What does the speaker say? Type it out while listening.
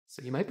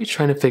So you might be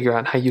trying to figure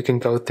out how you can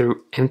go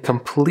through and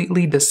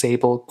completely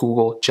disable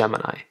Google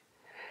Gemini.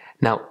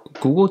 Now,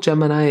 Google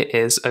Gemini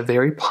is a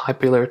very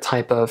popular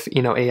type of,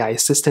 AI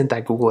assistant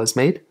that Google has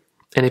made.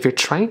 And if you're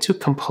trying to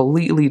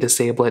completely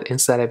disable it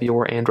inside of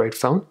your Android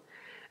phone,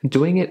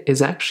 doing it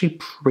is actually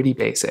pretty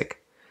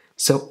basic.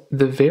 So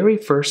the very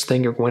first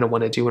thing you're going to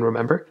want to do and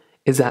remember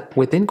is that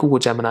within Google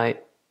Gemini,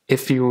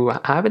 if you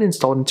have it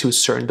installed into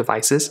certain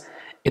devices,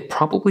 it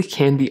probably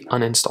can be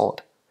uninstalled.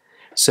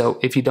 So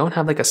if you don't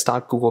have like a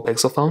stock Google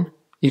Pixel phone,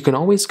 you can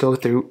always go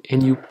through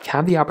and you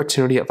have the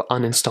opportunity of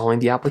uninstalling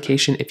the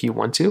application if you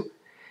want to.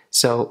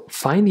 So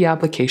find the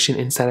application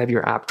inside of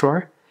your app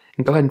drawer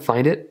and go ahead and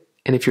find it.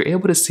 And if you're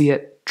able to see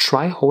it,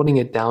 try holding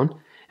it down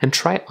and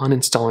try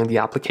uninstalling the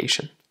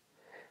application.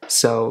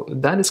 So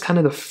that is kind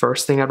of the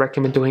first thing I'd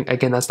recommend doing.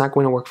 Again, that's not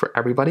going to work for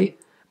everybody,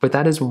 but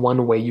that is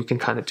one way you can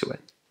kind of do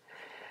it.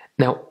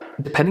 Now,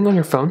 depending on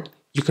your phone,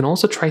 you can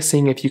also try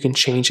seeing if you can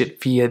change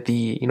it via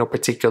the,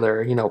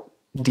 particular,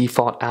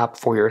 default app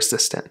for your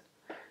assistant.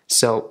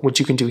 So what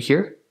you can do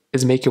here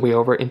is make your way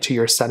over into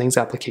your settings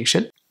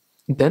application.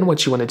 Then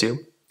what you want to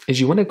do is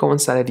you want to go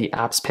inside of the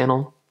apps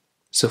panel.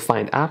 So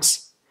find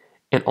apps.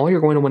 And all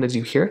you're going to want to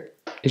do here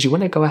is you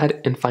want to go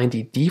ahead and find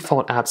the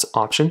default apps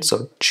option.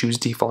 So choose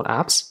default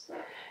apps.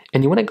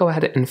 And you want to go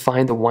ahead and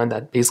find the one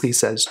that basically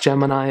says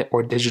Gemini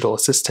or digital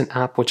assistant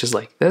app, which is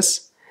like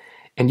this.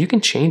 And you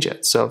can change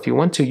it. So if you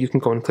want to, you can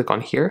go and click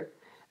on here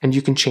and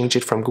you can change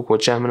it from Google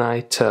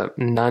Gemini to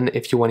none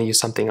if you want to use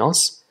something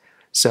else.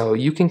 So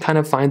you can kind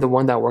of find the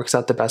one that works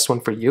out the best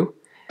one for you.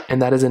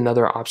 And that is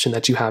another option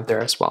that you have there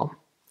as well.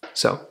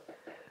 So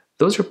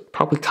those are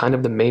probably kind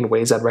of the main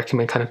ways I'd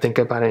recommend kind of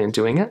thinking about it and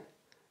doing it.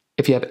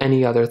 If you have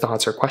any other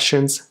thoughts or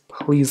questions,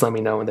 please let me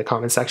know in the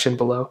comment section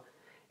below.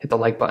 Hit the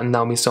like button, that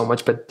would mean so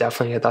much, but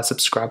definitely hit that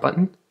subscribe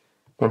button.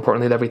 More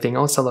importantly than everything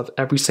else, I love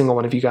every single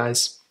one of you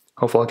guys.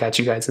 Hopefully I'll catch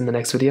you guys in the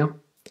next video.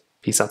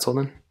 Peace out till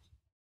then.